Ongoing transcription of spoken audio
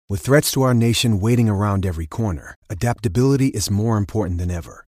With threats to our nation waiting around every corner, adaptability is more important than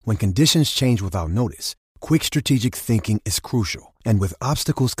ever. When conditions change without notice, quick strategic thinking is crucial. And with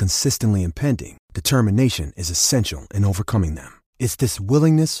obstacles consistently impending, determination is essential in overcoming them. It's this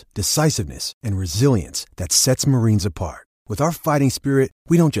willingness, decisiveness, and resilience that sets Marines apart. With our fighting spirit,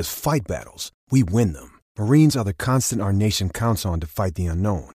 we don't just fight battles, we win them. Marines are the constant our nation counts on to fight the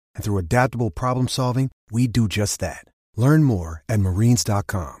unknown. And through adaptable problem solving, we do just that. Learn more at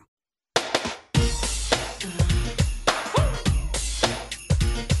marines.com.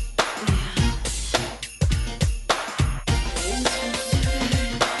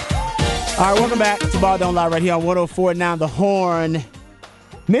 All right, welcome back to Ball Don't Lie right here on 104 Now The Horn.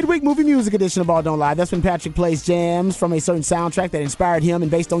 Midweek movie music edition of Ball Don't Lie. That's when Patrick plays jams from a certain soundtrack that inspired him, and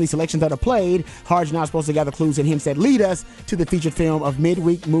based on these selections that are played, Harge now supposed to gather clues in him that lead us to the featured film of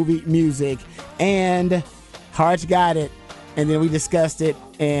midweek movie music. And Harge got it, and then we discussed it,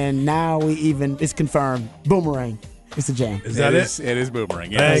 and now it's confirmed. Boomerang. It's a jam. Is that it? It is Boomerang.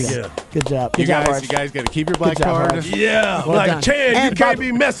 Yes. Thank you. Good job. Good You job, guys, Harge. you guys got to keep your black Good job, card. Harge. Yeah. Well like, done. Chan, And you can't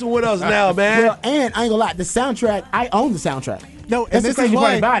be messing with us now, man. Well, and I ain't gonna lie, the soundtrack, I own the soundtrack. No, That's and the this crazy is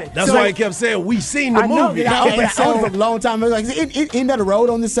part why. about it. That's So, why he kept saying, we seen the I know, movie. I owned it for a long time. Like, isn't that a road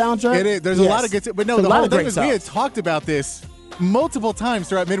on this soundtrack? It is. There's a lot of good, but no, There's the a lot whole of thing great is we had songs. talked about this multiple times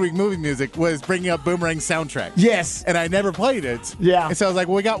throughout midweek movie music was bringing up Boomerang's soundtrack. Yes. And I never played it. Yeah. And so I was like,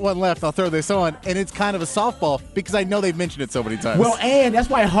 well, we got one left. I'll throw this on. And it's kind of a softball because I know they've mentioned it so many times. Well, and that's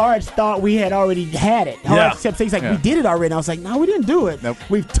why Harge thought we had already had it. Harge kept saying, he's like, Yeah. we did it already. And I was like, no, we didn't do it. Nope.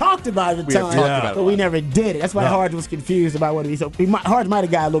 We've talked about it a We have ton, talked about it a but we lot. never did it. That's why Harge was confused about what it is. So Harge might have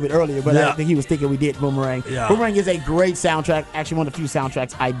got a little bit earlier, but I think he was thinking we did Boomerang. Yeah. Boomerang is a great soundtrack, actually one of the few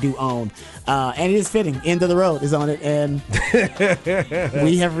soundtracks I do own. And it is fitting. End of the Road is on it, and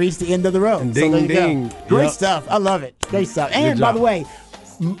we have reached the end of the road. Ding, so there you ding. go. Great Yep. stuff. I love it. Great stuff. And by job. the way,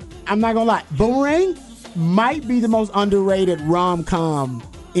 I'm not gonna lie, Boomerang might be the most underrated rom-com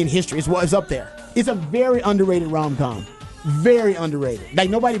in history. It's up there. It's a very underrated rom-com. Very underrated. Like,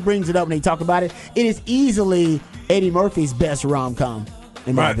 nobody brings it up when they talk about it. It is easily Eddie Murphy's best rom-com,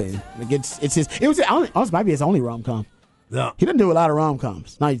 in my Right. opinion. Like, it's his. It might be his only rom-com. Yeah. He doesn't do a lot of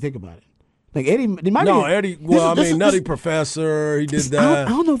rom-coms. Now you think about it. Like Eddie, it might No, be, Eddie. Well, this- Nutty this- Professor, he did I that.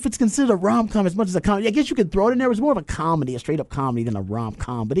 don't know if it's considered a rom-com as much as a comedy. I guess you could throw it in there. It's more of a comedy, a straight-up comedy than a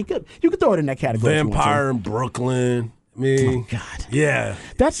rom-com. But you could throw it in that category. if you want to. Vampire in Brooklyn. I mean, God. yeah.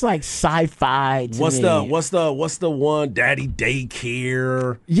 That's like sci-fi to What's me. the one? Daddy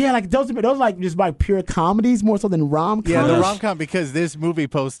Daycare. Yeah, like those are like just like pure comedies more so than rom-coms. yeah, the rom-com, because this movie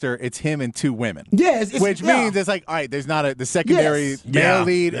poster, it's him and two women. Yeah, it's, Which yeah. means it's like, all right, there's not the secondary Yes. male Yeah,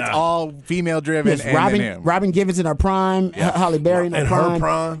 lead. yeah. It's all female-driven, Yes, and then him. Robin Givens in her prime, Holly Berry in her In her prime.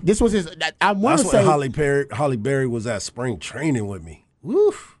 prime. This was his. I want That's to when say Holly Berry was at spring training with me.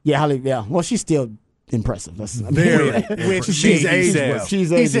 Woof. Yeah, Holly. Yeah, well, she's still impressive. Very. With She's me, he aged says. well. She's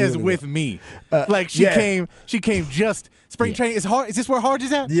He aged says well. with me. Like she yeah. came just spring training. Is this where Harge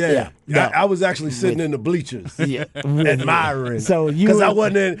is at? Yeah. No. I was actually sitting in the bleachers. Yeah. Admiring. So you because were-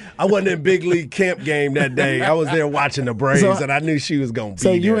 I wasn't in big league camp game that day. I was there watching the Braves, So- and I knew she was gonna be So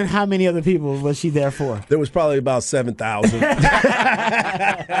there. you and how many other people was she there for? There was probably about 7,000.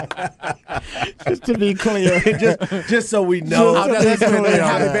 Just to be clear, just so we know. Oh, Just- that's when Yeah.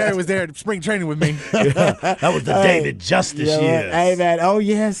 Holly Berry was there at spring training with me. That was the David Justice yeah, years. hey man, oh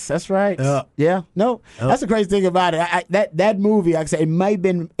yes, that's right. Yeah, no, that's the crazy thing about it. That movie, like I said, it might have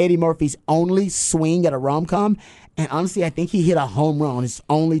been Eddie Murphy's only swing at a rom com, and honestly, I think he hit a home run his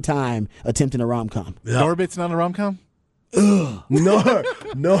only time attempting a rom com. Norbit's not a rom-com?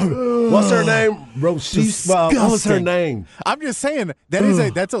 No. What's her name? Roshis. What was her Disgusting. name? I'm just saying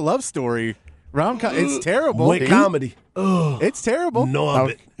that's a love story rom-com. It's terrible. With comedy. It's terrible.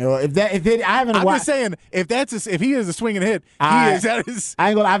 Norbit. Well, I haven't I'm watched. just saying if he is a swinging hit, I- he is at his. I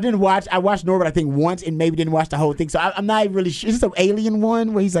ain't gonna. I didn't watch. I watched Norbit, I think, once, and maybe didn't watch the whole thing. So I'm not even really sure. Is this the alien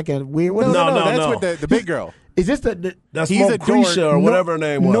one where he's like a weird one? No, No, that's no. with the big girl. Is this the That's He's a Mokrisha dork. or whatever her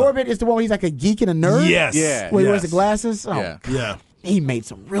name was. Norbit is the one where he's like a geek and a nerd? Yes. Yeah. Where he wears Yes. the glasses? Oh, Yeah. Yeah. he made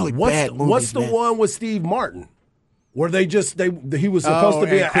some really bad movies. What's the man. one with Steve Martin? Where he was supposed to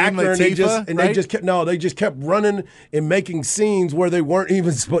be and an Queen actor, and they Latifah, just kept running and making scenes where they weren't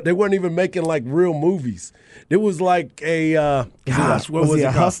even making like real movies. It was like a gosh, what was he it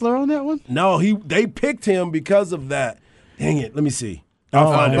a called? hustler on that one? No, they picked him because of that. Dang it, let me see.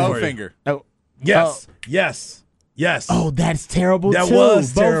 I'll find it for you. Bowfinger. Oh, Yes. oh, that's terrible that too.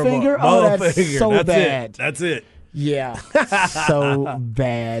 was terrible. Bowfinger? Oh, that's Bowfinger. so That's bad. It. That's it. Yeah, so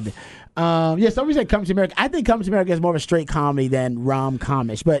bad. Some reason Coming to America. I think Coming to America is more of a straight comedy than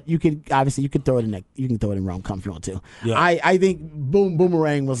rom-comish, but you can throw it in you can throw it in rom-com if you want to. Yeah. I think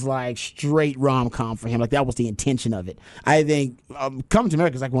Boomerang was like straight rom-com for him. Like that was the intention of it. I think Coming to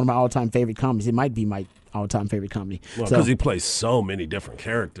America is like one of my all-time favorite comedies. It might be my all-time favorite comedy. Well, because he plays so many different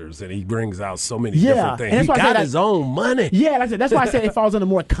characters and he brings out so many different things. He got his own money. Yeah, that's why I said it falls under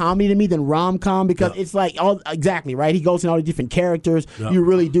more comedy to me than rom-com because it's like exactly right. He goes in all the different characters. Yeah. You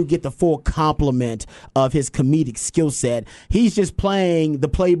really do get the full complement of his comedic skill set. He's just playing the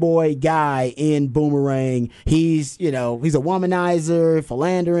playboy guy in Boomerang. He's a womanizer,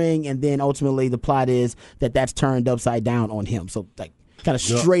 philandering, and then ultimately the plot is that's turned upside down on him. So like kind of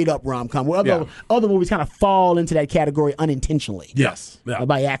straight up rom-com. Where other movies kind of fall into that category unintentionally. Yes. Yeah.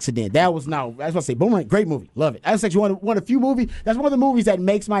 By accident. That's what I say. Boomerang, great movie. Love it. That's actually one of the few movies. That's one of the movies that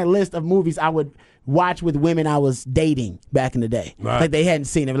makes my list of movies I would watch with women I was dating back in the day. Right. Like they hadn't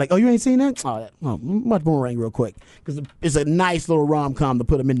seen it. Like, oh, you ain't seen that? Watch Boomerang real quick. Because it's a nice little rom-com to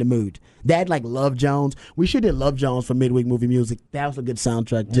put them in the mood. That like Love Jones. We should have Love Jones for Midweek Movie Music. That was a good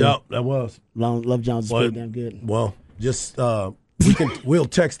soundtrack too. Yep, that was. Love Jones is pretty damn good. Well, just we'll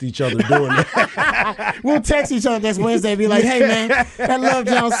text each other doing that. We'll text each other this Wednesday and be like, hey, man, that Love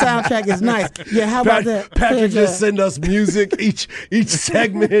Jones soundtrack is nice. Yeah, how about that? Patrick just send us music each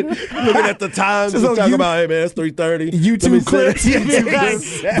segment, looking at the times and talking about, hey, man, it's 3:30. YouTube clips.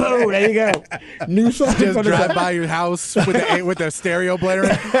 Boom, there you go. New song. Just drive by your house with the stereo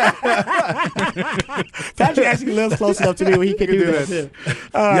blaring. Patrick actually lives close enough to me where he can do that, too.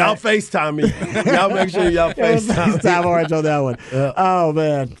 Y'all FaceTime me. Y'all make sure y'all FaceTime. FaceTime Orange on that one. Yeah. Oh,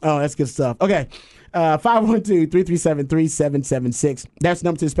 man. Oh, that's good stuff. Okay. 512-337-3776. That's the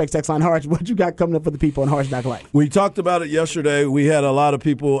number to the Specs text line. Harsh, what you got coming up for the people on Harsh Knock Life? We talked about it yesterday. We had a lot of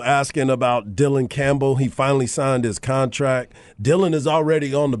people asking about Dylan Campbell. He finally signed his contract. Dylan is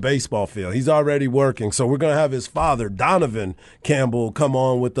already on the baseball field. He's already working. So we're going to have his father, Donovan Campbell, come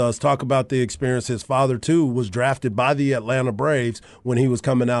on with us, talk about the experience. His father, too, was drafted by the Atlanta Braves when he was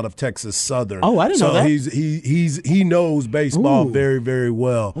coming out of Texas Southern. Oh, I didn't know that. So he knows baseball very, very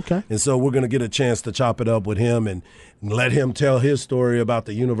well. Okay. And so we're going to get a chance to chop it up with him and let him tell his story about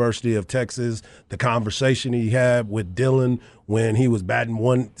the University of Texas, the conversation he had with Dylan when he was batting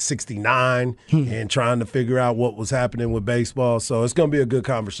 169 and trying to figure out what was happening with baseball. So it's going to be a good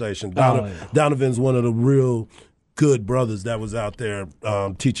conversation. Donovan's one of the real good brothers that was out there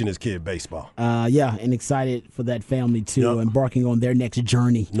teaching his kid baseball. And excited for that family, too, embarking on their next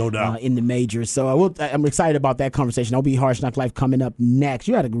journey. No doubt. In the majors. So I'm excited about that conversation. I'll be Harsh Knock Life coming up next.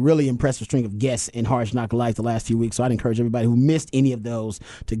 You had a really impressive string of guests in Harsh Knock Life the last few weeks, so I'd encourage everybody who missed any of those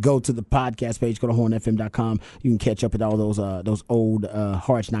to go to the podcast page, go to hornfm.com. You can catch up with all those old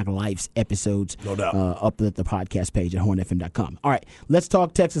Harsh Knock Life's episodes. No doubt. Up at the podcast page at hornfm.com. All right, let's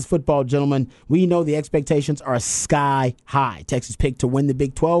talk Texas football, gentlemen. We know the expectations are sky high. Texas picked to win the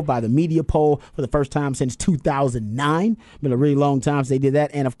Big 12 by the media poll for the first time since 2009. Been a really long time since they did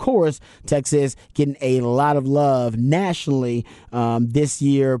that. And, of course, Texas getting a lot of love nationally this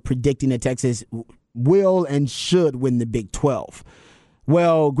year, predicting that Texas will and should win the Big 12.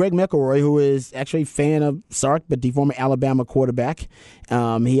 Well, Greg McElroy, who is actually a fan of Sark, but the former Alabama quarterback,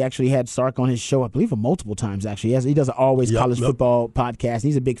 he actually had Sark on his show, I believe, multiple times, actually. He does an Always College Football podcast.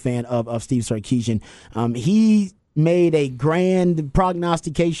 He's a big fan of Steve Sarkisian. He made a grand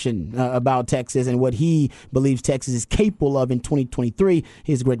prognostication about Texas and what he believes Texas is capable of in 2023.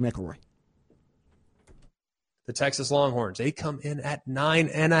 Here's Greg McElroy. The Texas Longhorns, they come in at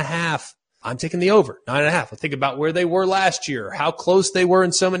 9.5. I'm taking the over, 9.5. I think about where they were last year, how close they were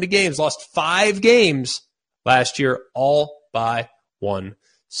in so many games. Lost 5 games last year, all by 1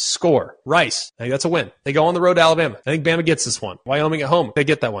 score. Rice, I think that's a win. They go on the road to Alabama. I think Bama gets this one. Wyoming at home, they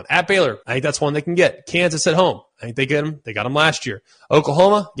get that one. At Baylor, I think that's one they can get. Kansas at home, I think they get them. They got them last year.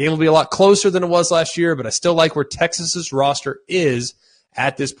 Oklahoma, game will be a lot closer than it was last year, but I still like where Texas's roster is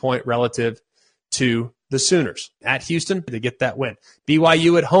at this point relative to the Sooners. At Houston, they get that win.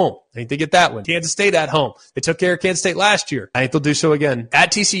 BYU at home, I think they get that win. Kansas State at home. They took care of Kansas State last year. I think they'll do so again.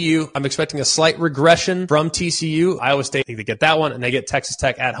 At TCU, I'm expecting a slight regression from TCU. Iowa State, I think they get that one, and they get Texas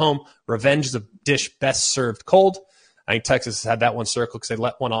Tech at home. Revenge is a dish best served cold. I think Texas had that one circled because they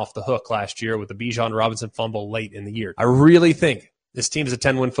let one off the hook last year with the Bijan Robinson fumble late in the year. I really think this team is a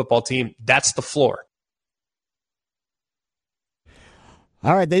 10-win football team. That's the floor.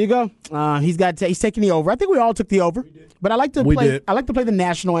 All right, there you go. He's taking the over. I think we all took the over, but I like to play the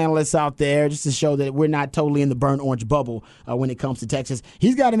national analysts out there just to show that we're not totally in the burnt orange bubble when it comes to Texas.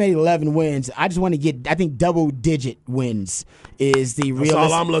 He's got him at 11 wins. I just want to get, I think, double-digit wins is the real.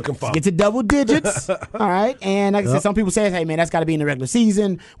 That's all I'm looking for. Get to double digits. All right, and like I said, some people say, "Hey, man, that's got to be in the regular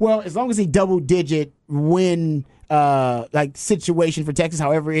season." Well, as long as he double-digit win. Situation for Texas,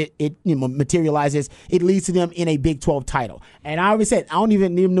 however it materializes, it leads to them in a Big 12 title. And I always said, I don't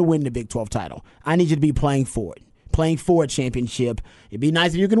even need them to win the Big 12 title. I need you to be playing for it. Playing for a championship. It'd be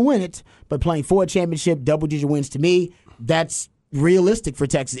nice if you can win it, but playing for a championship, double-digit wins, to me, that's realistic for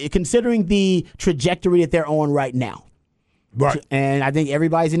Texas, considering the trajectory that they're on right now. Right. And I think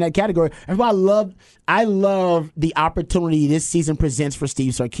everybody's in that category. That's why I love the opportunity this season presents for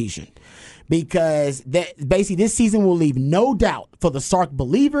Steve Sarkisian. Because basically this season will leave no doubt for the Sark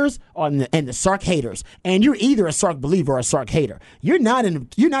believers and the Sark haters. And you're either a Sark believer or a Sark hater. You're not in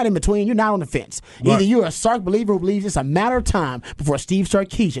between. You're not on the fence. Right. Either you're a Sark believer who believes it's a matter of time before Steve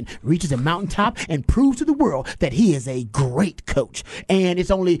Sarkisian reaches a mountaintop and proves to the world that he is a great coach. And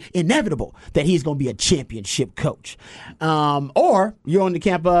it's only inevitable that he's going to be a championship coach. Or you're on the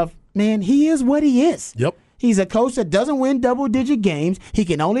camp of, man, he is what he is. Yep. He's a coach that doesn't win double-digit games. He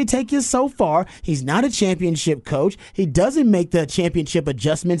can only take you so far. He's not a championship coach. He doesn't make the championship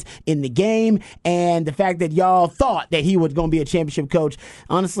adjustments in the game. And the fact that y'all thought that he was going to be a championship coach,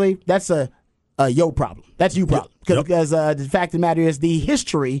 honestly, that's a yo problem. That's you problem. Because the fact of the matter is the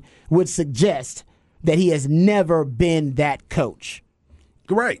history would suggest that he has never been that coach.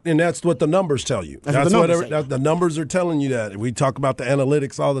 Right, and that's what the numbers tell you. That's what the numbers are telling you that. We talk about the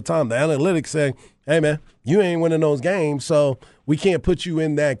analytics all the time. The analytics say, hey, man, you ain't winning those games, so we can't put you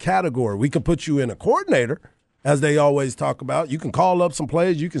in that category. We can put you in a coordinator, as they always talk about. You can call up some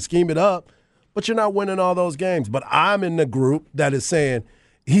plays, you can scheme it up, but you're not winning all those games. But I'm in the group that is saying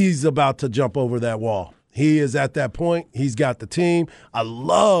he's about to jump over that wall. He is at that point. He's got the team. I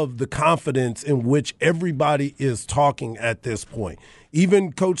love the confidence in which everybody is talking at this point.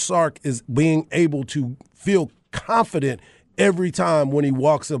 Even Coach Sark is being able to feel confident every time when he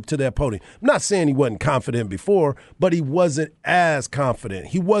walks up to that podium. I'm not saying he wasn't confident before, but he wasn't as confident.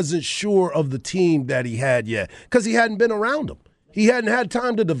 He wasn't sure of the team that he had yet because he hadn't been around them. He hadn't had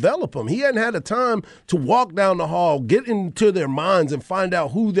time to develop them. He hadn't had a time to walk down the hall, get into their minds, and find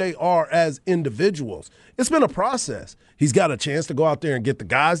out who they are as individuals. It's been a process. He's got a chance to go out there and get the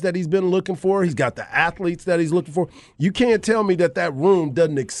guys that he's been looking for. He's got the athletes that he's looking for. You can't tell me that room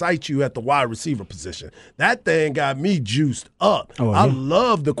doesn't excite you at the wide receiver position. That thing got me juiced up. Oh, yeah. I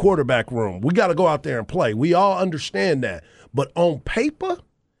love the quarterback room. We got to go out there and play. We all understand that. But on paper,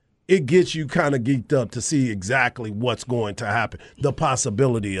 it gets you kind of geeked up to see exactly what's going to happen, the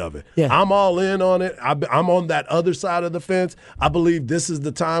possibility of it. Yeah. I'm all in on it. I'm on that other side of the fence. I believe this is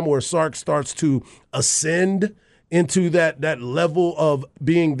the time where Sark starts to ascend into that level of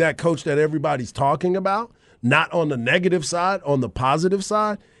being that coach that everybody's talking about, not on the negative side, on the positive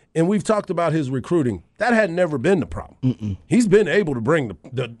side. And we've talked about his recruiting. That had never been the problem. Mm-mm. He's been able to bring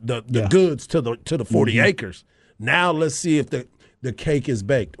the goods to the 40 acres. Now let's see if the cake is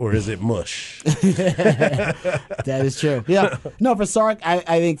baked or is it mush? That is true. Yeah. No, for Sark,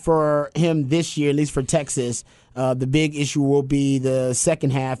 I think for him this year, at least for Texas, the big issue will be the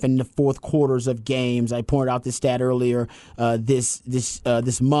second half and the fourth quarters of games. I pointed out this stat earlier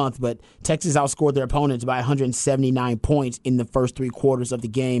this month, but Texas outscored their opponents by 179 points in the first three quarters of the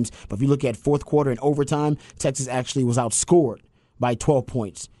games. But if you look at fourth quarter and overtime, Texas actually was outscored by 12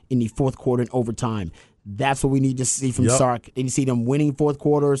 points in the fourth quarter and overtime. That's what we need to see from Sark. You see them winning fourth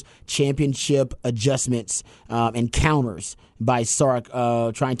quarters, championship adjustments, and counters by Sark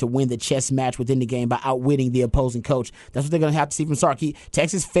trying to win the chess match within the game by outwitting the opposing coach. That's what they're going to have to see from Sark.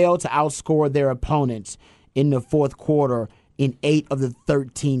 Texas failed to outscore their opponents in the fourth quarter in 8 of the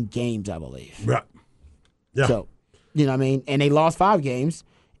 13 games, I believe. Right. Yeah. So, you know what I mean? And they lost 5 games.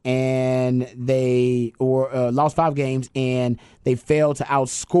 And they lost 5 games, and they failed to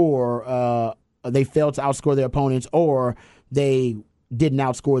outscore. They failed to outscore their opponents, or they didn't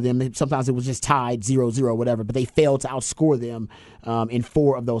outscore them. Sometimes it was just tied 0-0, whatever. But they failed to outscore them in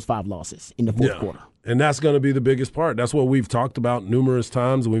 4 of those 5 losses in the fourth quarter. And that's going to be the biggest part. That's what we've talked about numerous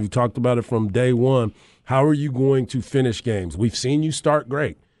times. We've talked about it from day one. How are you going to finish games? We've seen you start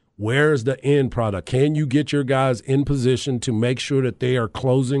great. Where's the end product? Can you get your guys in position to make sure that they are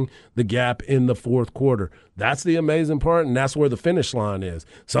closing the gap in the fourth quarter? That's the amazing part, and that's where the finish line is.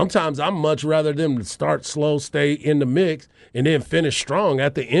 Sometimes I'm much rather them to start slow, stay in the mix, and then finish strong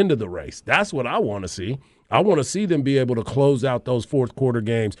at the end of the race. That's what I want to see. I want to see them be able to close out those fourth quarter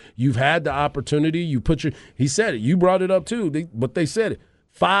games. You've had the opportunity. He said it. You brought it up too, but they said it.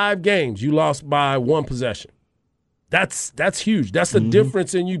 5 games, you lost by 1 possession. That's huge. That's the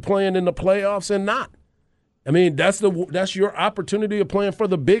difference in you playing in the playoffs and not. I mean, that's your opportunity of playing for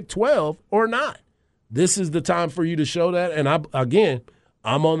the Big 12 or not. This is the time for you to show that. And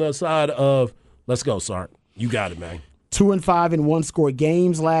I'm on the side of let's go, Sark. You got it, man. 2-5 in one-score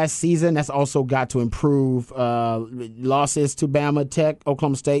games last season. That's also got to improve. Losses to Bama, Tech,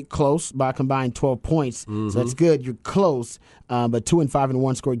 Oklahoma State, close by a combined 12 points. So that's good. You're close. But 2-5 in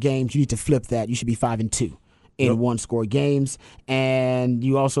one-score games, you need to flip that. You should be 5-2 in one-score games. And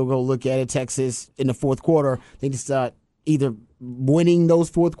you also go look at it, Texas, in the fourth quarter. They just either winning those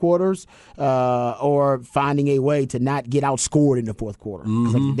fourth quarters or finding a way to not get outscored in the fourth quarter.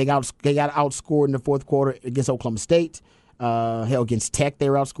 They got outscored in the fourth quarter against Oklahoma State. Hell, against Tech, they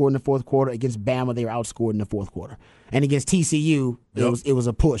were outscored in the fourth quarter. Against Bama, they were outscored in the fourth quarter. And against TCU, it was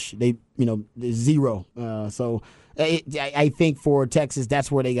a push. They 0. So I think for Texas,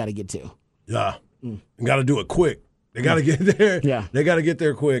 that's where they got to get to. Yeah, got to do it quick. They got to get there. Yeah. They got to get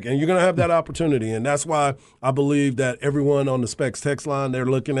there quick. And you're going to have that opportunity. And that's why I believe that everyone on the Specs text line, they're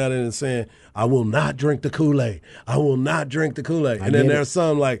looking at it and saying, I will not drink the Kool-Aid. I will not drink the Kool-Aid. And then there's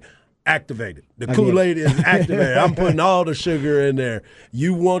some like, activated. The Kool-Aid is activated. I'm putting all the sugar in there.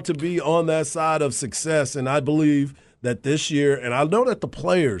 You want to be on that side of success. And I believe that this year, and I know that the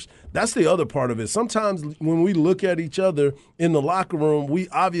players, that's the other part of it. Sometimes when we look at each other in the locker room, we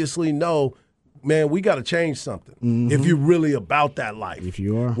obviously know, man, we got to change something if you're really about that life. If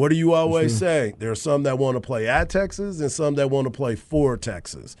you are. What do you always say? There are some that want to play at Texas and some that want to play for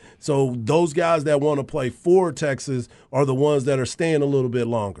Texas. So those guys that want to play for Texas are the ones that are staying a little bit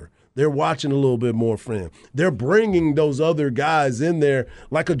longer. They're watching a little bit more, friend. They're bringing those other guys in there,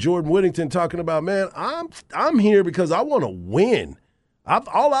 like a Jordan Whittington talking about, man, I'm here because I want to win.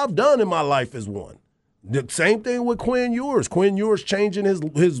 All I've done in my life is won. The same thing with Quinn Ewers. Quinn Ewers changing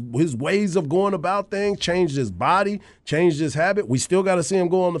his ways of going about things, changed his body, changed his habit. We still got to see him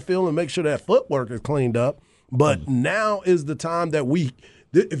go on the field and make sure that footwork is cleaned up. But now is the time that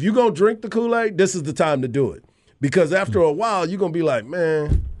if you're going to drink the Kool-Aid, this is the time to do it. Because after a while, you're going to be like,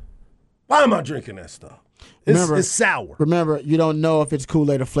 man, why am I drinking that stuff? It's sour. Remember, you don't know if it's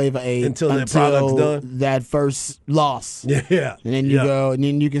Kool-Aid or Flavor Aid until that product's done. That first loss. Yeah. And then you go, and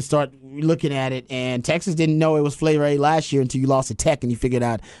then you can start looking at it. And Texas didn't know it was Flavor Aid last year until you lost to Tech and you figured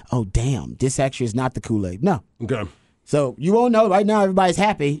out, oh, damn, this actually is not the Kool-Aid. No. Okay. So you won't know. Right now, everybody's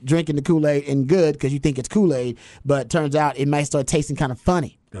happy drinking the Kool-Aid and good because you think it's Kool-Aid. But turns out it might start tasting kind of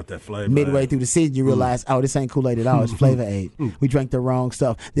funny. Got that flavor. Midway through the season, you realize, oh, this ain't Kool-Aid at all. It's Flavor Aid. We drank the wrong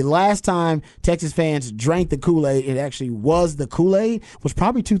stuff. The last time Texas fans drank the Kool-Aid, it actually was the Kool-Aid, was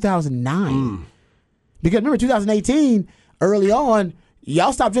probably 2009. Because remember, 2018, early on,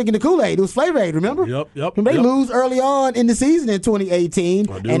 y'all stopped drinking the Kool-Aid. It was Flavor Aid, remember? Yep. They lose early on in the season in 2018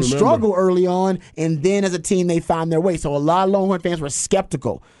 and struggle early on, and then as a team, they find their way. So a lot of Longhorn fans were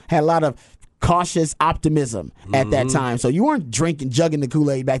skeptical, had a lot of cautious optimism at that time. So you weren't jugging the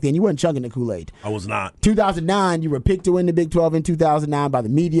Kool-Aid back then. You weren't chugging the Kool-Aid. I was not. 2009, you were picked to win the Big 12 in 2009 by the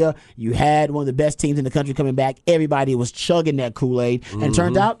media. You had one of the best teams in the country coming back. Everybody was chugging that Kool-Aid. And it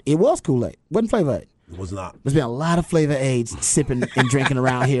turned out it was Kool-Aid. It wasn't Flavor Aid. It was not. There's been a lot of Flavor Aids sipping and drinking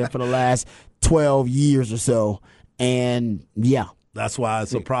around here for the last 12 years or so. And, yeah. That's why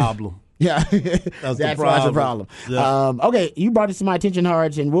it's a problem. Yeah, that's why it's a problem. Yeah. Okay, you brought it to my attention,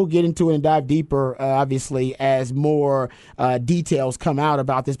 Harge, and we'll get into it and dive deeper, obviously, as more details come out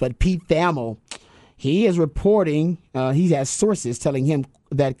about this. But Pete Thamel, he is reporting, he has sources telling him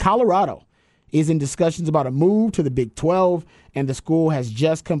that Colorado is in discussions about a move to the Big 12, and the school has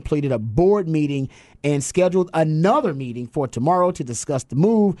just completed a board meeting and scheduled another meeting for tomorrow to discuss the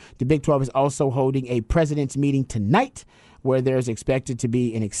move. The Big 12 is also holding a president's meeting tonight, where there's expected to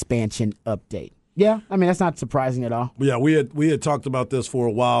be an expansion update. Yeah, I mean, that's not surprising at all. Yeah, we had talked about this for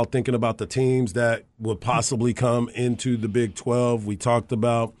a while, thinking about the teams that would possibly come into the Big 12. We talked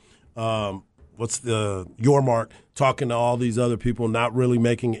about Yormark talking to all these other people, not really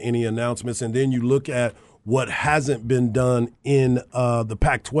making any announcements. And then you look at what hasn't been done in the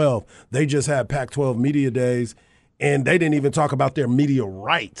Pac-12. They just had Pac-12 media days. And they didn't even talk about their media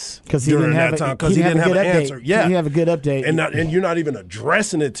rights during that time because he didn't have an answer. Yeah, he didn't have a good update, and you're not even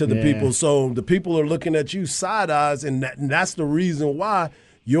addressing it to the people. So the people are looking at you side eyes, and that's the reason why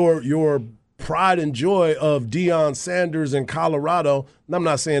your pride and joy of Deion Sanders in Colorado. And I'm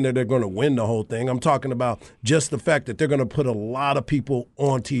not saying that they're going to win the whole thing. I'm talking about just the fact that they're going to put a lot of people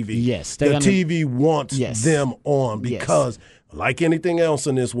on TV. Yes, TV wants them on because. Yes. Like anything else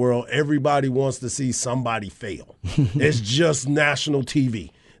in this world, everybody wants to see somebody fail. It's just national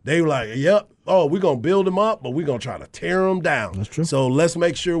TV. They were like, yep, Oh, we're going to build them up, but we're going to try to tear them down. That's true. So let's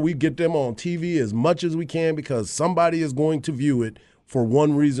make sure we get them on TV as much as we can because somebody is going to view it for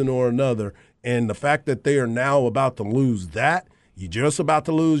one reason or another. And the fact that they are now about to lose that, you're just about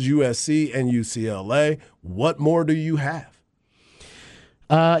to lose USC and UCLA. What more do you have?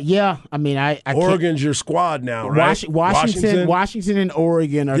 Yeah, I mean, I Oregon's your squad now, right? Washington and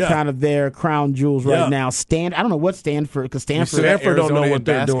Oregon are kind of their crown jewels right now. I don't know what Stanford, because Stanford don't know what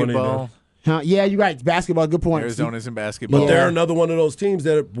they're doing either. Yeah, you're right. Basketball, good point. Arizona's in basketball. But they're another one of those teams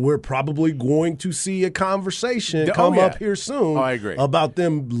that we're probably going to see a conversation come up here soon. I agree. About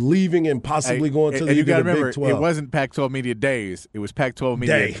them leaving and possibly going to the Big 12. It wasn't Pac-12 Media Days. It was Pac-12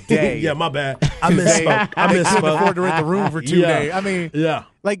 Media Day. Yeah, my bad. I misspoke. I couldn't afford to rent the room for 2 days. I mean,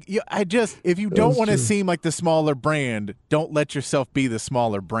 if you don't want to seem like the smaller brand, don't let yourself be the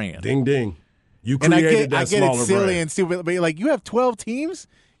smaller brand. Ding, ding. You created that smaller brand. I get it's silly and stupid, but like you have 12 teams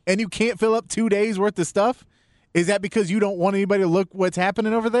and you can't fill up 2 days worth of stuff. Is that because you don't want anybody to look what's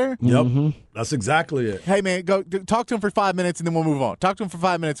happening over there? Yep. Mm-hmm. That's exactly it. Hey, man, go talk to him for 5 minutes and then we'll move on. Talk to him for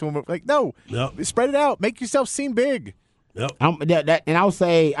 5 minutes and we'll move on. Like, no. Yep. Spread it out. Make yourself seem big. Yep. And I'll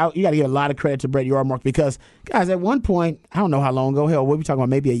say, you got to give a lot of credit to Brett Yormark because, guys, at one point, I don't know how long ago, hell, what are we talking about,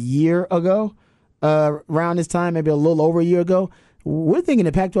 maybe a year ago, around this time, maybe a little over a year ago, we're thinking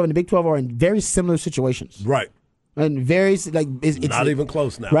the Pac-12 and the Big 12 are in very similar situations. Right. And very it's not even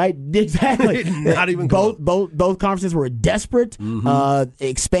close now, right? Exactly. Not even close. Both conferences were desperate. Mm-hmm.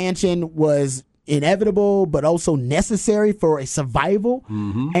 Expansion was inevitable, but also necessary for a survival.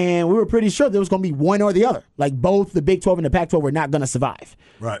 Mm-hmm. And we were pretty sure there was going to be one or the other. Like both the Big 12 and the Pac-12 were not going to survive.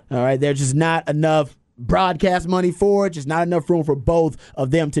 Right. All right. There's just not enough broadcast money for it. Just not enough room for both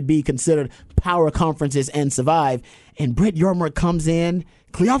of them to be considered power conferences and survive. And Brett Yormark comes in.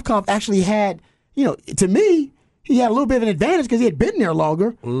 Kliavkoff actually had, to me, he had a little bit of an advantage because he had been there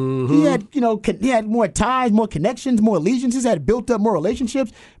longer. Mm-hmm. He had more ties, more connections, more allegiances, had built up more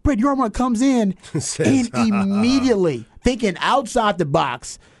relationships. Brett Yormark comes in and immediately, thinking outside the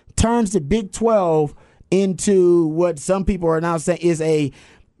box, turns the Big 12 into what some people are now saying is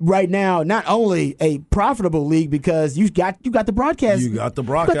right now, not only a profitable league because you got the broadcast. You got the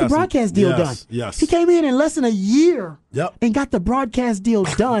broadcast deal done. Yes. He came in less than a year and got the broadcast deal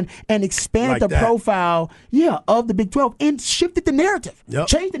done and expanded the profile of the Big 12 and shifted the narrative. Yep.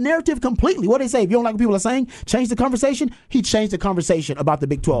 Changed the narrative completely. What they say, if you don't like what people are saying, change the conversation. He changed the conversation about the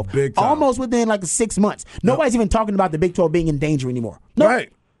Big 12. Big time. Almost within 6 months. Nobody's even talking about the Big 12 being in danger anymore. Nope.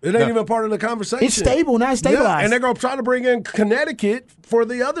 Right. It ain't even part of the conversation. It's stable, not stabilized. Yeah, and they're going to try to bring in Connecticut for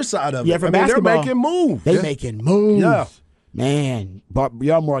the other side of it. Yeah, for basketball. They're making moves. They're making moves. Yeah. Man,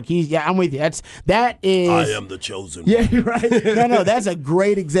 Yormark, I'm with you. That is. I am the chosen one. Yeah, you're right. No, that's a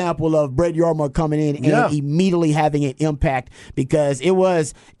great example of Brett Yormark coming in and immediately having an impact because it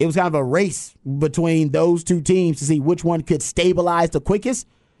was kind of a race between those two teams to see which one could stabilize the quickest.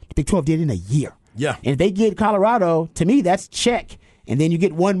 The Big 12 did it in a year. Yeah. And if they get Colorado, to me, that's check. And then you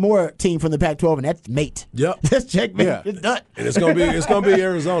get one more team from the Pac-12, and that's mate. Yep. That's checkmate. Yeah. It's done. And it's gonna be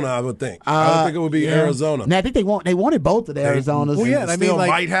Arizona, I would think. I would think it would be Arizona. And I think they wanted both of the Arizonas. Well, yeah, I mean,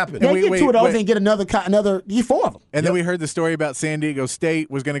 might happen. They get two of those and get another 4 of them. And then we heard the story about San Diego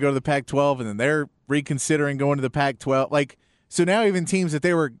State was going to go to the Pac-12, and then they're reconsidering going to the Pac-12. So now even teams that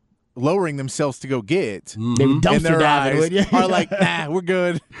they were lowering themselves to go get they were dumpster diving are like, nah, we're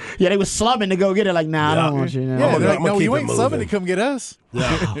good. Yeah, they were slumming to go get it. Like, nah, I don't want you. Yeah, they're like, no, you ain't slumming to come get us.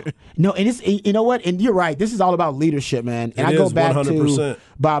 Yeah. No, and it's, you know what? And you're right. This is all about leadership, man. And I go back 100%. To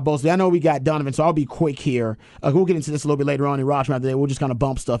Bob Bowlesby. I know we got Donovan, so I'll be quick here. We'll get into this a little bit later on in Rosh after that. We'll just kind of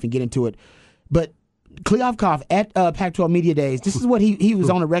bump stuff and get into it. But Kliavkoff at Pac-12 Media Days, this is what he was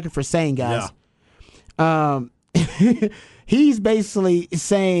on the record for saying, guys. Yeah. He's basically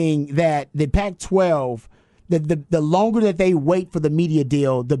saying that the Pac-12, the longer that they wait for the media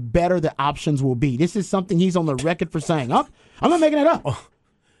deal, the better the options will be. This is something he's on the record for saying. I'm not making it up. Oh,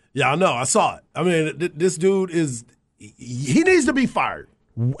 yeah, I know. I saw it. I mean, this dude he needs to be fired.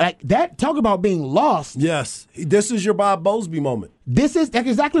 Like that, talk about being lost. Yes. This is your Bob Bowlesby moment. That's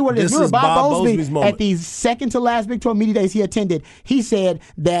exactly what it is. This is Bob Bowlesby's moment. At the second to last Big 12 Media Days he attended, he said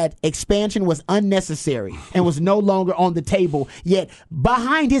that expansion was unnecessary and was no longer on the table. Yet,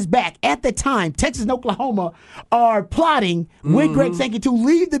 behind his back, at the time, Texas and Oklahoma are plotting with Greg Sankey to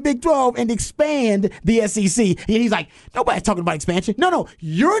leave the Big 12 and expand the SEC. And he's like, nobody's talking about expansion. No,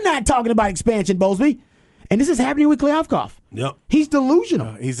 you're not talking about expansion, Bowlesby. And this is happening with Kliavkoff. Yep. He's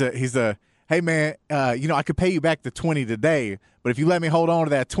delusional. He's a hey man, I could pay you back the 20 today, but if you let me hold on to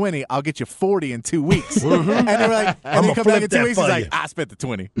that 20, I'll get you 40 in 2 weeks. And they were like, and then come back in 2 weeks, he's like, I spent the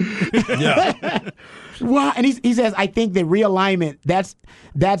 20. Yeah. Well, and he says, I think the realignment that's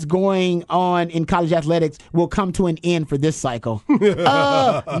going on in college athletics will come to an end for this cycle.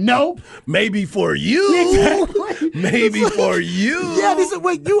 Nope. Maybe for you. Exactly. Maybe for you. Yeah, this is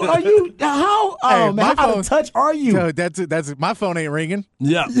wait. How? Oh man, how out of touch are you? No, that's my phone ain't ringing.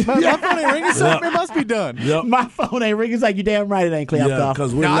 Yeah. My phone ain't ringing, so it must be done. Yep. My phone ain't ringing. It's like, you damn right it ain't clear. Yeah,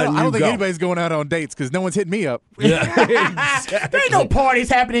 because we're No, letting I don't you think go. anybody's going out on dates because no one's hitting me up. Yeah. There ain't no parties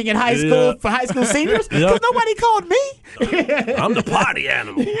happening in high school for high school seniors because nobody called me. I'm the party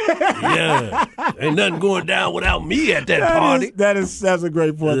animal. Yeah. Ain't nothing going down without me at that party. That's a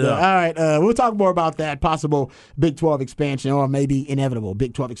great point. Yeah. Though. All right, we'll talk more about that possible Big 12 expansion, or maybe inevitable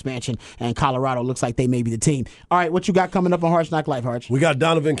Big 12 expansion, and Colorado looks like they may be the team. All right, what you got coming up on Harsh Knock Life, Harsh? We got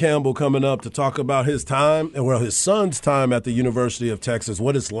Donovan Campbell coming up to talk about his time, and his son's time at the University of Texas,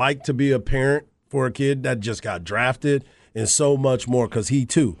 what it's like to be a parent for a kid that just got drafted, and so much more, because he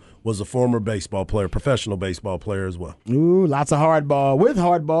too was a former baseball player, professional baseball player as well. Ooh, lots of hardball with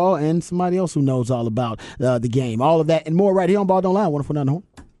hardball and somebody else who knows all about the game. All of that and more right here on Ball Don't Lie. 104.9 The Horn.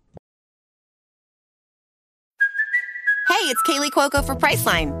 Hey, it's Kaylee Cuoco for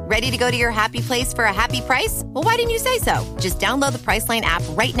Priceline. Ready to go to your happy place for a happy price? Well, why didn't you say so? Just download the Priceline app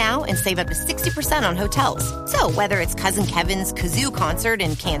right now and save up to 60% on hotels. So whether it's Cousin Kevin's Kazoo Concert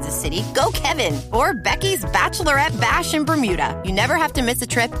in Kansas City, go Kevin, or Becky's Bachelorette Bash in Bermuda, you never have to miss a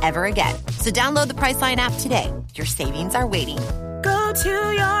trip ever again. So download the Priceline app today. Your savings are waiting. Go to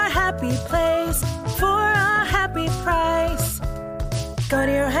your happy place for a happy price. Go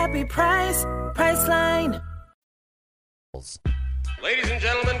to your happy price, Priceline. Ladies and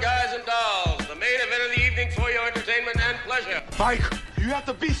gentlemen, guys and dolls, the main event of the evening for your entertainment and pleasure. Mike, you have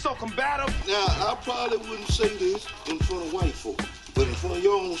to be so combative. Now, I probably wouldn't say this in front of white folk, but in front of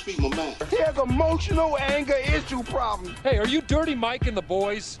y'all, I'm gonna speak my mind. He has emotional anger issue problem. Hey, are you Dirty Mike and the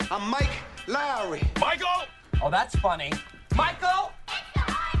boys? I'm Mike Lowry. Michael! Oh, that's funny. Michael!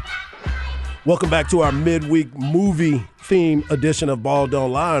 Welcome back to our midweek movie theme edition of Ball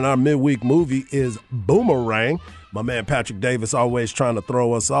Don't Lie, and our midweek movie is Boomerang. My man Patrick Davis always trying to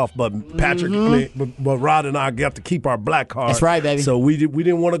throw us off, but Patrick, but Rod and I got to keep our black card. That's right, baby. So we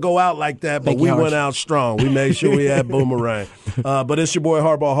didn't want to go out like that, but we went out strong. We made sure we had Boomerang. But it's your boy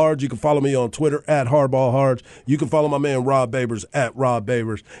Hardball Harge. You can follow me on Twitter at Hardball Harge. You can follow my man Rob Babers at Rob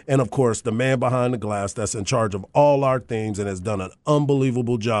Babers, and of course the man behind the glass that's in charge of all our themes and has done an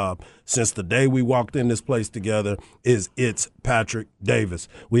unbelievable job since the day we walked in this place together. It's Patrick Davis.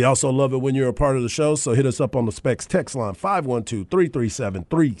 We also love it when you're a part of the show, so hit us up on the Specs text line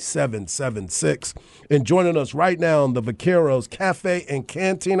 512-337-3776. And joining us right now on the Vaqueros Cafe and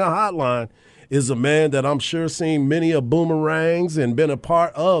Cantina hotline is a man that I'm sure seen many of Boomerangs and been a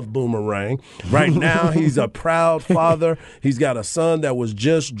part of Boomerang. Right now, he's a proud father. He's got a son that was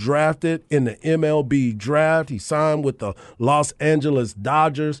just drafted in the MLB draft. He signed with the Los Angeles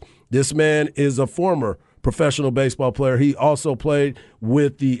Dodgers. This man is a former professional baseball player. He also played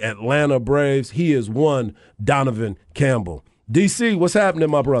with the Atlanta Braves. He is one Donovan Campbell. DC, what's happening,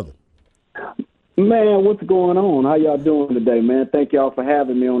 my brother? Man, what's going on? How y'all doing today, man? Thank y'all for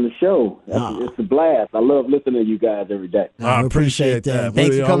having me on the show. It's a blast. I love listening to you guys every day. I appreciate that.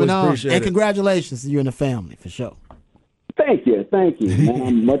 Thanks We for coming always on. And congratulations to you and the family, for sure. Thank you.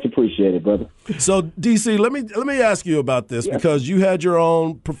 Man, much appreciated, brother. So, DC, let me ask you about this, because you had your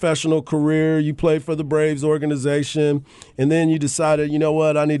own professional career. You played for the Braves organization, and then you decided, you know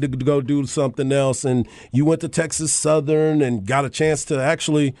what, I need to go do something else. And you went to Texas Southern and got a chance to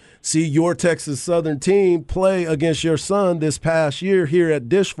actually see your Texas Southern team play against your son this past year here at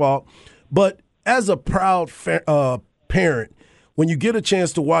Dish Fault. But as a proud parent, when you get a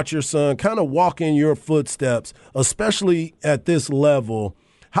chance to watch your son kind of walk in your footsteps, especially at this level,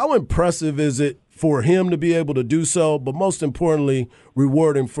 how impressive is it for him to be able to do so, but most importantly,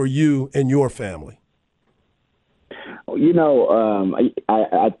 rewarding for you and your family? You know,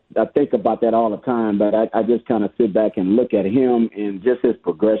 I think about that all the time, but I just kind of sit back and look at him and just his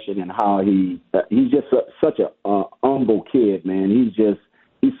progression and how he's just such a humble kid, man. He's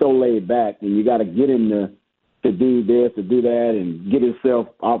so laid back, and you got to get him to do this, to do that, and get himself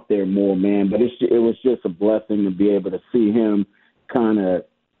out there more, man. But it was just a blessing to be able to see him kind of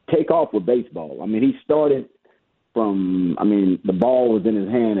take off with baseball. I mean, he started the ball was in his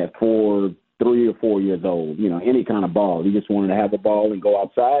hand at 3 or 4 years old, you know, any kind of ball. He just wanted to have the ball and go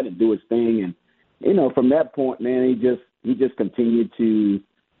outside and do his thing. And, you know, from that point, man, he just continued to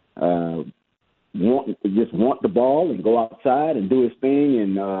want the ball and go outside and do his thing.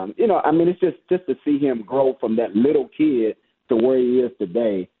 And, you know, I mean, it's just to see him grow from that little kid to where he is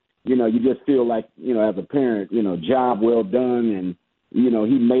today, you know, you just feel like, you know, as a parent, you know, job well done, and, you know,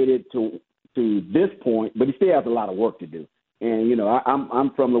 he made it to this point, but he still has a lot of work to do. And, you know,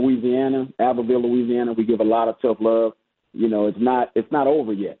 I'm from Louisiana, Abbeville, Louisiana. We give a lot of tough love. You know, it's not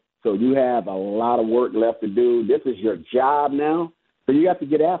over yet. So you have a lot of work left to do. This is your job now. So you have to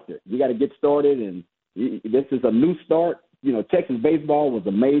get after it. You got to get started, and this is a new start. You know, Texas baseball was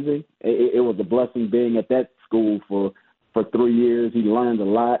amazing. It was a blessing being at that school for 3 years. He learned a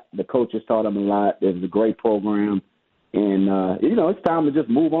lot. The coaches taught him a lot. It was a great program. And, you know, it's time to just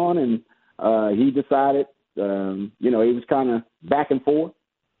move on. And he decided, you know, he was kind of back and forth.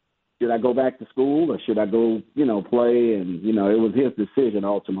 Should I go back to school or should I go, you know, play? And, you know, it was his decision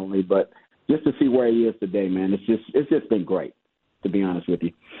ultimately. But just to see where he is today, man, it's just been great, to be honest with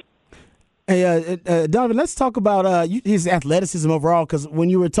you. Hey, Donovan, let's talk about his athleticism overall, because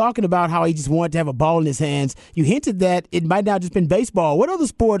when you were talking about how he just wanted to have a ball in his hands, you hinted that it might not just been baseball. What other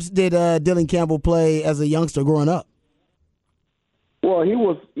sports did Dylan Campbell play as a youngster growing up? Well, he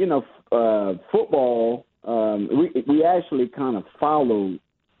was, you know, football. We actually kind of followed,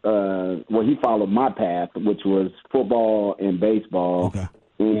 he followed my path, which was football and baseball. Okay.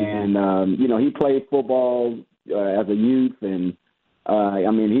 And, you know, he played football as a youth, and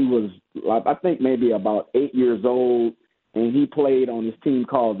I mean, he was, I think, maybe about 8 years old, and he played on this team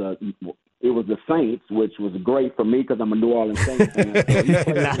called the Saints, which was great for me because I'm a New Orleans Saints fan. So he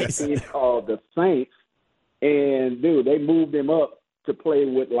played on this team called the Saints, and, dude, they moved him up to play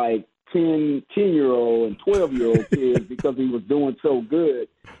with, like, 10-year-old and 12-year-old kids because he was doing so good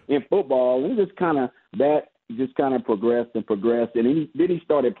in football. And just kind of progressed, and then he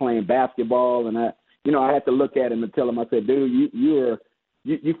started playing basketball, and I had to look at him and tell him, I said, dude, you're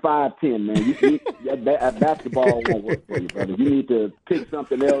 5'10", man. That basketball won't work for you, brother. You need to pick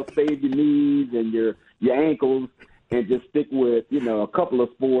something else, save your knees and your ankles, and just stick with, you know, a couple of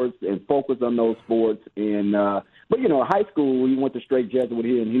sports and focus on those sports. And but, you know, high school, he went to Straight Jesuit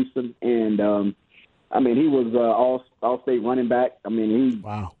here in Houston, and I mean, he was all-state running back. I mean,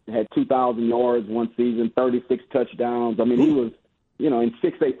 he had 2,000 yards one season, 36 touchdowns. I mean, he was, you know, in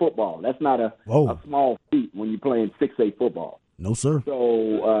 6A football. That's not a small feat when you play in 6A football. No, sir.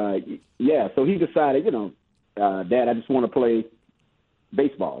 So, so he decided, you know, Dad, I just want to play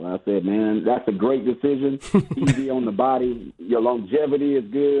baseball. And I said, man, that's a great decision. Easy on the body. Your longevity is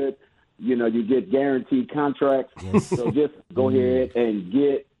good. You know, you get guaranteed contracts. Yes. So just go ahead and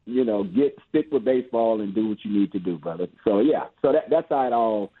stick with baseball and do what you need to do, brother. So, that's how it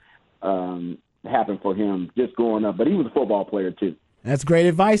all happened for him just growing up. But he was a football player, too. That's great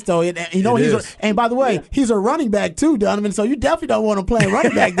advice, though. And by the way, he's a running back too, Donovan. So you definitely don't want him playing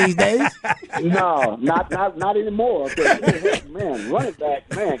running back these days. No, not anymore. Man, running back,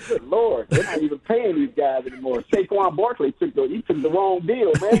 man, good Lord, they're not even paying these guys anymore. Saquon Barkley took the wrong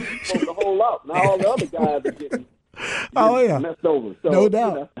deal, man. He's supposed to hold up. Now all the other guys are getting messed over. So, no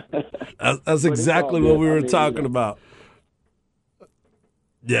doubt. You know. That's exactly what we were talking about.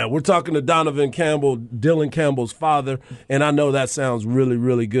 Yeah, we're talking to Donovan Campbell, Dylan Campbell's father, and I know that sounds really,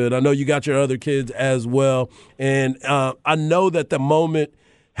 really good. I know you got your other kids as well, and I know that the moment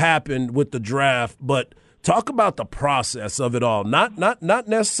happened with the draft, but talk about the process of it all. Not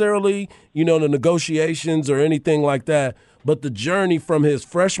necessarily, you know, the negotiations or anything like that, but the journey from his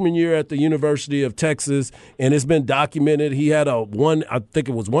freshman year at the University of Texas, and it's been documented. He had I think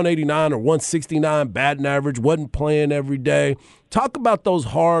it was 189 or 169 batting average, wasn't playing every day. Talk about those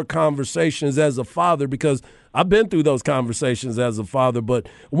hard conversations as a father, because I've been through those conversations as a father, but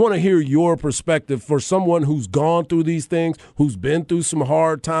I want to hear your perspective for someone who's gone through these things, who's been through some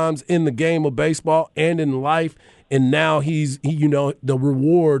hard times in the game of baseball and in life, and now the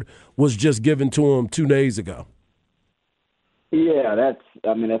reward was just given to him 2 days ago. Yeah, that's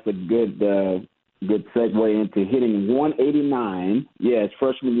a good segue into hitting 189. Yeah, his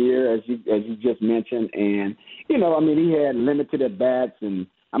freshman year, as you just mentioned, and you know, I mean, he had limited at bats, and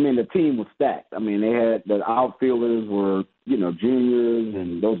I mean, the team was stacked. I mean, they had the outfielders were, you know, juniors,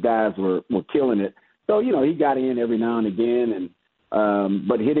 and those guys were killing it. So you know, he got in every now and again, and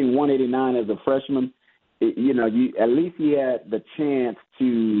but hitting 189 as a freshman, at least he had the chance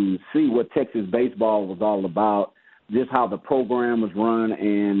to see what Texas baseball was all about. Just how the program was run,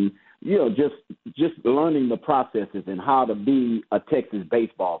 and you know, just learning the processes and how to be a Texas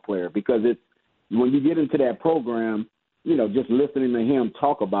baseball player. Because it's when you get into that program, you know, just listening to him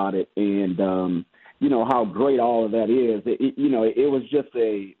talk about it, and you know how great all of that is. It was just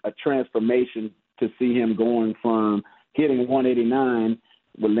a transformation to see him going from hitting 189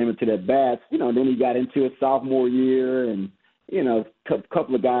 with limited at bats. You know, then he got into his sophomore year, and you know,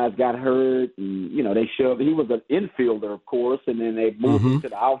 couple of guys got hurt, and, you know, they shoved. He was an infielder, of course, and then they moved him to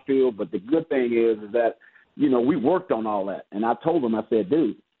the outfield. But the good thing is that, you know, we worked on all that. And I told him, I said,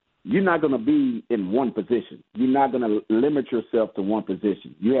 dude, you're not going to be in one position. You're not going to limit yourself to one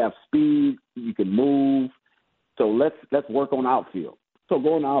position. You have speed. You can move. So let's work on outfield. So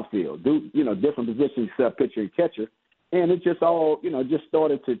go on the outfield. Do, you know, different positions except pitcher and catcher. And it just all, you know, just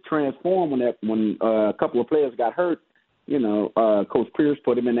started to transform when a couple of players got hurt. You know, Coach Pierce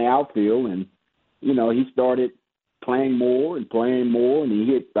put him in the outfield, and, you know, he started playing more, and he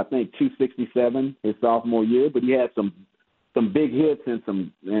hit, I think, 267 his sophomore year. But he had some big hits and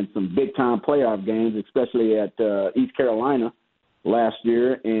some big time playoff games, especially at East Carolina last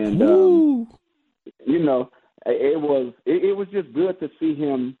year. And you know, it was just good to see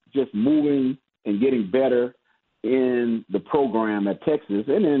him just moving and getting better in the program at Texas.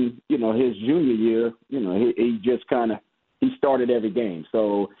 And then, you know, his junior year, you know, he just kind of, he started every game.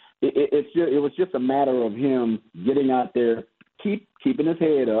 So it was just a matter of him getting out there, keeping his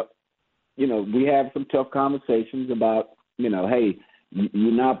head up. You know, we have some tough conversations about, you know, hey,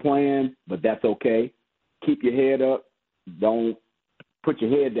 you're not playing, but that's okay. Keep your head up. Don't put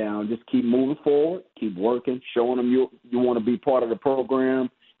your head down. Just keep moving forward, keep working, showing them you want to be part of the program,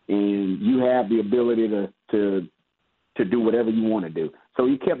 and you have the ability to do whatever you want to do. So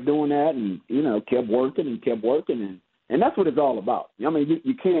he kept doing that, and, you know, kept working, and that's what it's all about. I mean,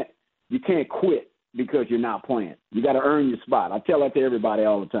 you can't quit because you're not playing. You got to earn your spot. I tell that to everybody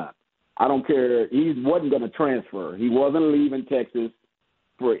all the time. I don't care. He wasn't going to transfer. He wasn't leaving Texas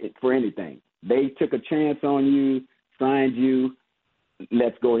for anything. They took a chance on you, signed you.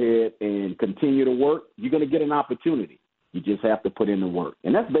 Let's go ahead and continue to work. You're going to get an opportunity. You just have to put in the work.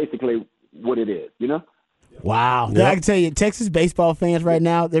 And that's basically what it is, you know? Wow. Yep. I can tell you, Texas baseball fans right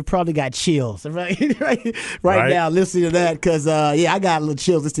now, they probably got chills right now listening to that because, I got a little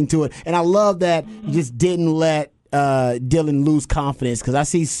chills listening to it. And I love that you just didn't let Dylan lose confidence, because I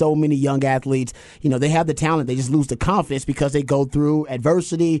see so many young athletes, you know, they have the talent, they just lose the confidence because they go through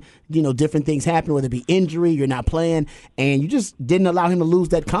adversity, you know, different things happen, whether it be injury, you're not playing, and you just didn't allow him to lose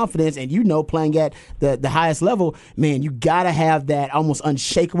that confidence. And, you know, playing at the highest level, man, you got to have that almost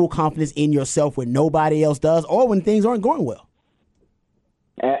unshakable confidence in yourself when nobody else does, or when things aren't going well.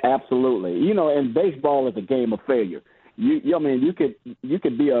 Absolutely. You know, and baseball is a game of failure. I mean, you could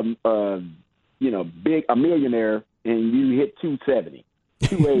be a millionaire, and you hit 270,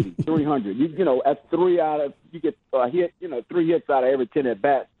 280, 300. You know, that's you get a hit, you know, 3 hits out of every 10 at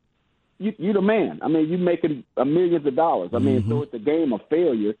bats. You the man. I mean, you making millions of dollars. I mean, so it's a game of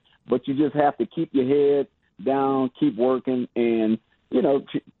failure, but you just have to keep your head down, keep working, and, you know,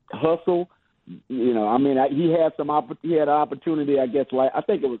 hustle. You know, I mean, he had an opportunity, I guess, I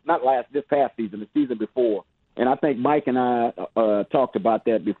think it was this past season, the season before. And I think Mike and I talked about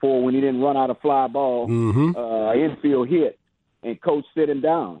that before, when he didn't run out a fly ball, infield hit, and coach sit him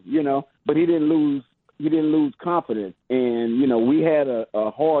down, you know. But he didn't lose confidence. And, you know, we had a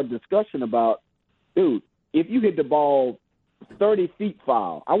hard discussion about, dude, if you hit the ball 30 feet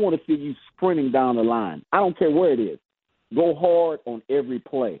foul, I want to see you sprinting down the line. I don't care where it is. Go hard on every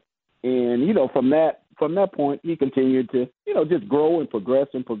play. And, you know, from that point, he continued to, you know, just grow and progress.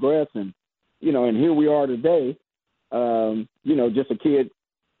 And, you know, and here we are today, you know, just a kid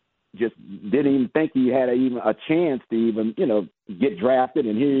just didn't even think he had even a chance to even, you know, get drafted.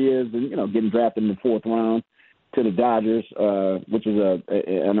 And here he is, and, you know, getting drafted in the 4th round to the Dodgers, which is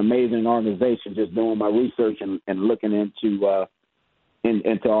an amazing organization, just doing my research and looking into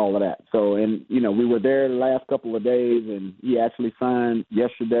all of that. So, and, you know, we were there the last couple of days, and he actually signed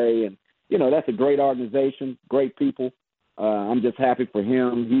yesterday. And, you know, that's a great organization, great people. I'm just happy for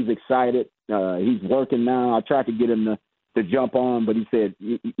him. He's excited. He's working now. I tried to get him to jump on, but he said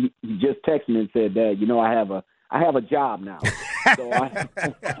he just texted me and said, "Dad, you know, I have a job now, so I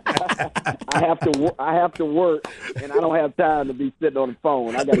have to work, and I don't have time to be sitting on the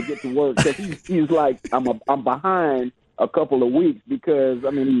phone. I got to get to work." Because he's like, I'm behind a couple of weeks because, I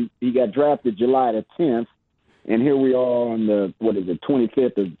mean, he got drafted July the 10th, and here we are on the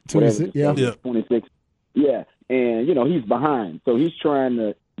 25th or whatever, 26th, yeah. And, you know, he's behind. So he's trying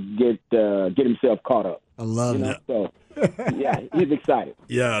to get himself caught up. I love that. So, yeah, he's excited.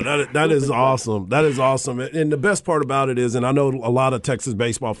 Yeah, that is awesome. That is awesome. And the best part about it is, and I know a lot of Texas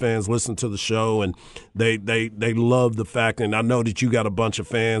baseball fans listen to the show, and they love the fact, and I know that you got a bunch of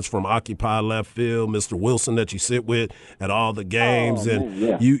fans from Occupy Left Field, Mr. Wilson, that you sit with at all the games,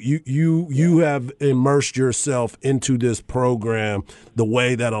 you have immersed yourself into this program the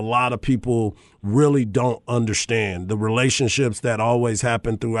way that a lot of people really don't understand. The relationships that always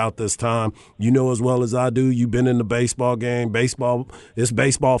happen throughout this time. You know as well as I do, you've been in the baseball baseball game. It's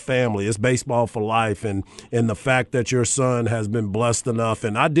baseball family. It's baseball for life. And the fact that your son has been blessed enough.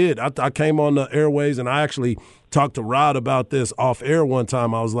 And I came on the airways, and I actually talked to Rod about this off air one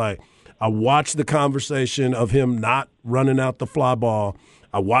time. I was like, I watched the conversation of him not running out the fly ball.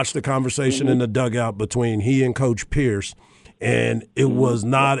 I watched the conversation in the dugout between he and Coach Pierce, and it was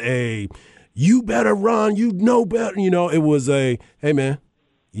not a you better run, you know better. It was a, hey, man,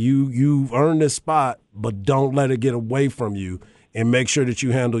 you've earned this spot, but don't let it get away from you, and make sure that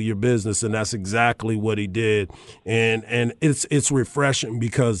you handle your business. And that's exactly what he did. And it's refreshing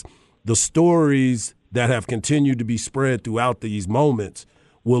because the stories that have continued to be spread throughout these moments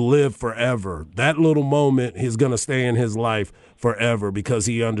will live forever. That little moment is going to stay in his life forever because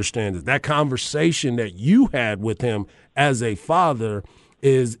he understands it. That conversation that you had with him as a father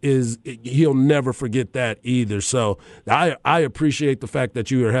is he'll never forget that either. So I appreciate the fact that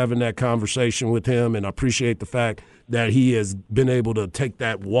you are having that conversation with him, and I appreciate the fact that he has been able to take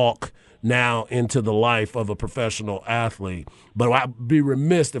that walk now into the life of a professional athlete. But I'd be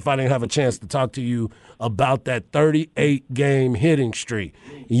remiss if I didn't have a chance to talk to you about that 38-game hitting streak.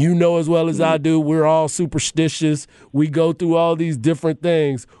 You know as well as I do, we're all superstitious. We go through all these different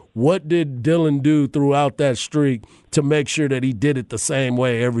things. What did Dylan do throughout that streak to make sure that he did it the same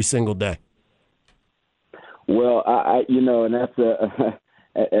way every single day? Well, and that's a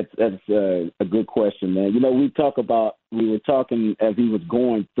good question, man. We were talking as he was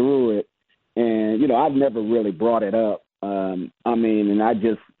going through it, and I've never really brought it up. And I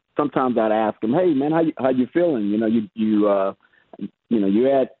just sometimes I'd ask him, "Hey, man, how you feeling?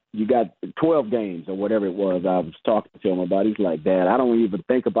 You got 12 games or whatever it was." I was talking to him about. He's like, "Dad, I don't even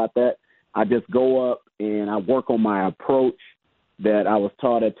think about that. I just go up and I work on my approach that I was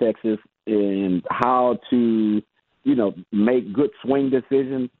taught at Texas and how to, make good swing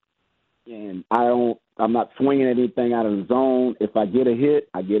decisions. And I'm not swinging anything out of the zone. If I get a hit,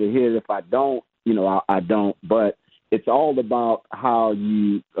 I get a hit. If I don't, I don't. But it's all about how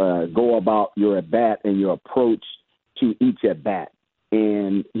you go about your at-bat and your approach to each at-bat.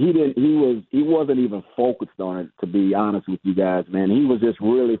 And he wasn't even focused on it, to be honest with you guys, man. He was just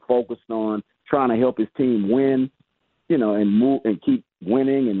really focused on trying to help his team win, and move and keep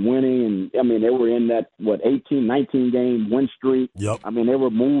winning. And they were in that 18, 19 game win streak. Yep. They were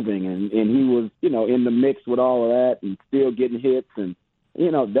moving, and he was, in the mix with all of that and still getting hits. And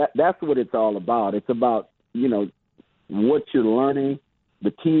that's what it's all about. It's about what you're learning,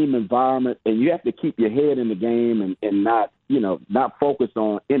 the team environment, and you have to keep your head in the game and not focus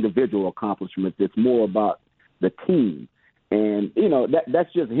on individual accomplishments. It's more about the team. And,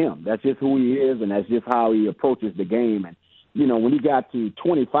 that's just him. That's just who he is, and that's just how he approaches the game. And, when he got to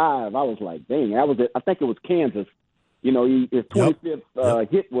 25, I was like, dang, I think it was Kansas. His 25th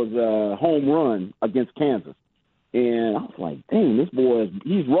hit was a home run against Kansas. And I was like, dang, this boy,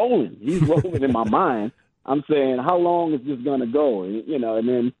 he's rolling. He's rolling in my mind. I'm saying, how long is this going to go? And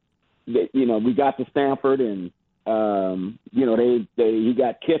then, we got to Stanford, and, he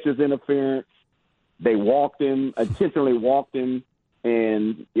got catcher's interference. They intentionally walked him,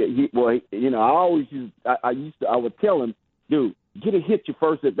 and I would tell him, dude, get a hit your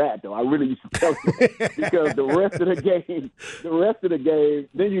first at bat, though. I really used to tell him because the rest of the game,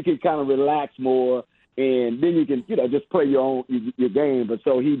 then you can kind of relax more, and then you can, just play your game. But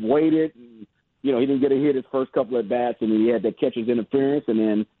so he waited, and, he didn't get a hit his first couple of bats, and he had that catcher's interference, and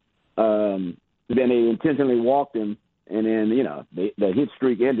then they intentionally walked him, and then the hit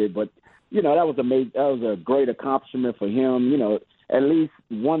streak ended. But that was a great accomplishment for him. At least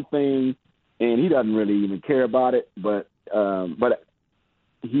one thing, and he doesn't really even care about it, but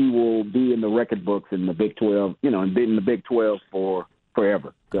he will be in the record books in the Big 12, and be in the Big 12 for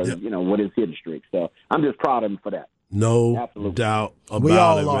forever because what his hitting streak. So I'm just proud of him for that. No Absolutely. doubt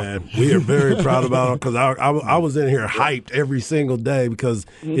about it, man. We are very proud about it because I was in here hyped every single day because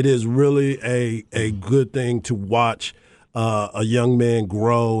it is really a good thing to watch a young man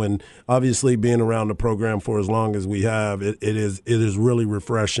grow, and obviously being around the program for as long as we have, it is really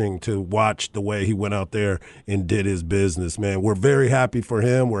refreshing to watch the way he went out there and did his business, man. We're very happy for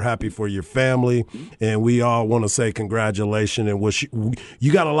him. We're happy for your family, and we all want to say congratulations and wish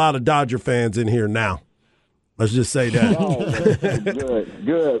you got a lot of Dodger fans in here now. Let's just say that.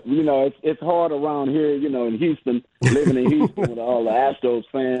 Good. It's hard around here, in Houston, living in Houston with all the Astros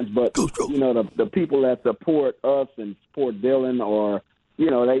fans. But, the people that support us and support Dylan are,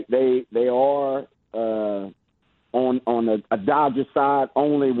 they are on a Dodger side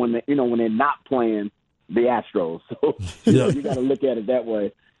only when they're not playing the Astros. So, you got to look at it that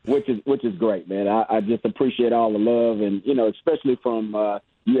way, which is great, man. I just appreciate all the love and, especially from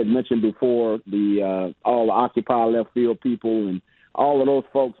you had mentioned before, all the Occupy left field people and all of those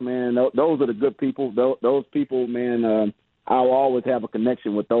folks, man, those are the good people. Those people, man, I'll always have a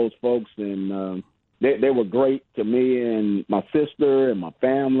connection with those folks, and they were great to me and my sister and my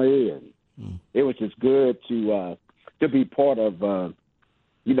family, and it was just good to be part of,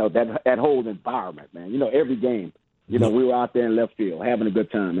 that whole environment, man. Every game, we were out there in left field having a good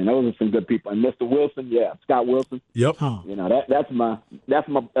time, and those are some good people. And Mr. Wilson, Scott Wilson. Yep. That's my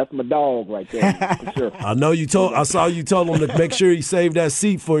dog right there, for sure. I know I saw you told him to make sure he saved that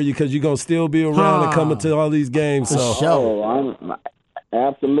seat for you because you're gonna still be around and coming to all these games. So.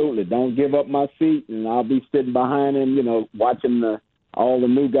 Absolutely, don't give up my seat, and I'll be sitting behind him, watching all the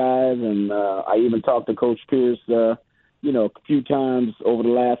new guys, and I even talked to Coach Pierce, a few times over the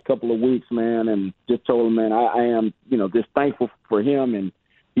last couple of weeks, man, and just told him, man, I am, just thankful for him, and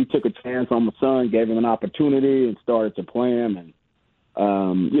he took a chance on my son, gave him an opportunity, and started to play him, and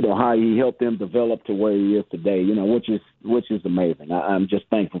how he helped him develop to where he is today, which is amazing. I'm just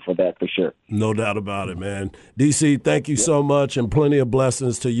thankful for that for sure. No doubt about it, man. DC, thank you so much, and plenty of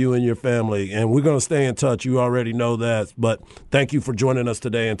blessings to you and your family. And we're going to stay in touch. You already know that. But thank you for joining us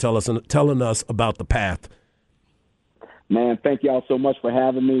today and telling us about the path. Man, thank y'all so much for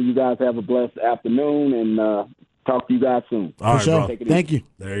having me. You guys have a blessed afternoon, and talk to you guys soon. All right, sure. bro. Thank you.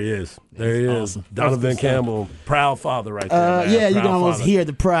 There he is. There he is. Awesome. Donovan Campbell, proud father right there. Yeah, you Proud can almost father. hear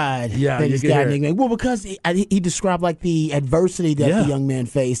the pride that he's got nicknamed. Well, because he described like the adversity that the young man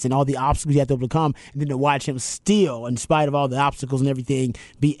faced and all the obstacles he had to overcome, and then to watch him still, in spite of all the obstacles and everything,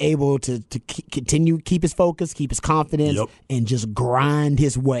 be able to continue, keep his focus, keep his confidence, and just grind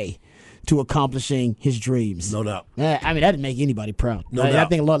his way to accomplishing his dreams. No doubt. I mean, that'd make anybody proud. No doubt. I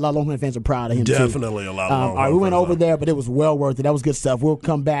think a lot of Longhorn fans are proud of him, Definitely too. a lot of Longhorn all right, we went fans over are. there, but it was well worth it. That was good stuff. We'll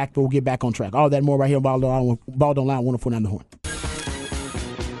come back, but we'll get back on track. All that more right here on Ball Don't Lie, 104.9 The Horn.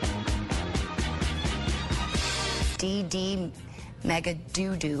 DD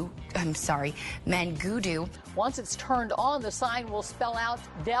Mangudu. Once it's turned on, the sign will spell out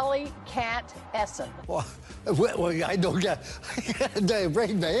Deli Cat Essen. Well, I don't get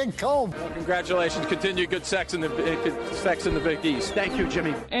break my head cold. Well, congratulations. Continue good sex in the Big East. Thank you,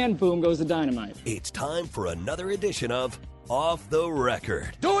 Jimmy. And boom goes the dynamite. It's time for another edition of Off the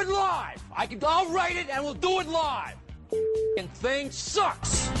Record. Do it live. I'll write it and we'll do it live. And thing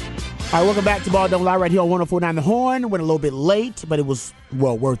sucks. All right, welcome back to Ball Don't Lie right here on 104.9 The Horn. Went a little bit late, but it was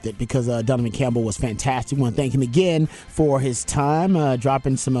well worth it because Donovan Campbell was fantastic. We want to thank him again for his time,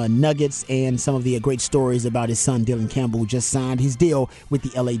 dropping some nuggets and some of the great stories about his son, Dylan Campbell, who just signed his deal with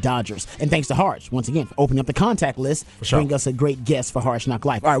the L.A. Dodgers. And thanks to Harsh, once again, for opening up the contact list, bring us a great guest for Harsh Knock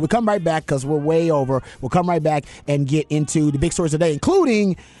Life. All right, we'll come right back because we're way over. We'll come right back and get into the big stories today,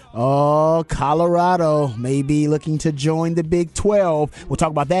 including Colorado may be looking to join the Big 12. We'll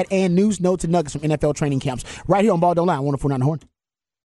talk about that and news, notes, and nuggets from NFL training camps right here on Ball Don't Lie, 104.9 The Horn.